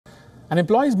And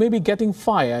employees may be getting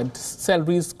fired,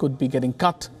 salaries could be getting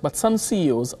cut, but some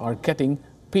CEOs are getting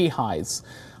pay hikes.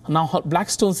 Now,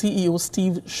 Blackstone CEO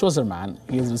Steve Schwarzman,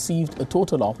 he has received a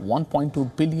total of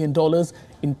 $1.2 billion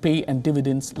in pay and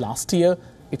dividends last year.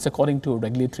 It's according to a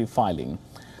regulatory filing.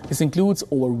 This includes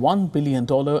over $1 billion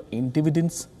in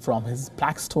dividends from his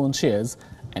Blackstone shares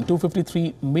and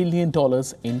 $253 million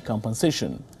in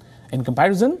compensation. In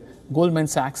comparison, Goldman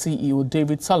Sachs CEO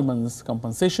David Salman's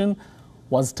compensation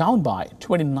was down by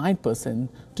 29%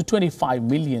 to $25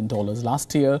 million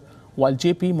last year, while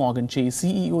JP Morgan Chase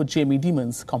CEO Jamie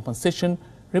Dimon's compensation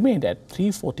remained at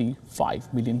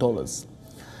 $345 million.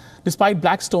 Despite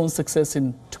Blackstone's success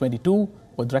in 22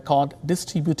 with record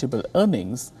distributable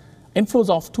earnings, inflows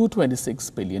of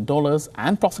 $226 billion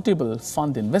and profitable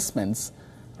fund investments,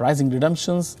 rising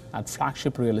redemptions at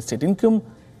flagship real estate income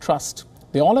trust,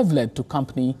 they all have led to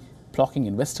company blocking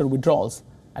investor withdrawals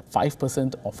at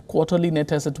 5% of quarterly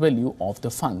net asset value of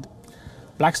the fund.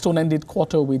 Blackstone ended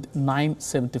quarter with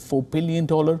 $974 billion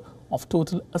of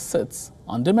total assets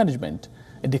under management,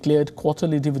 a declared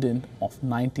quarterly dividend of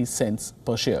 90 cents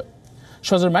per share.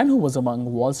 Schwarzman, who was among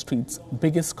Wall Street's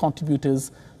biggest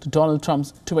contributors to Donald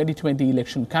Trump's 2020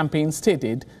 election campaign,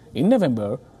 stated in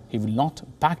November he will not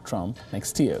back Trump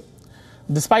next year.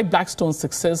 Despite Blackstone's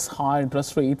success, higher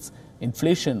interest rates,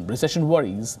 inflation, recession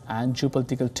worries, and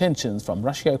geopolitical tensions from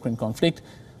Russia-Ukraine conflict,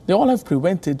 they all have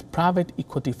prevented private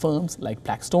equity firms like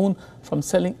Blackstone from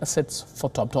selling assets for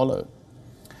top dollar.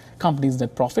 Company's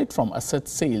net profit from asset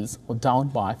sales were down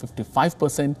by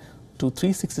 55% to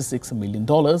 $366 million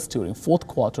during fourth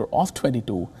quarter of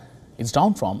 22. It's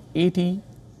down from $87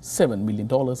 million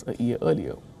a year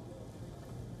earlier.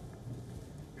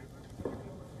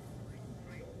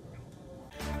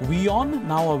 WION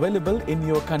now available in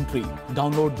your country.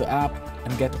 Download the app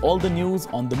and get all the news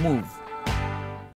on the move.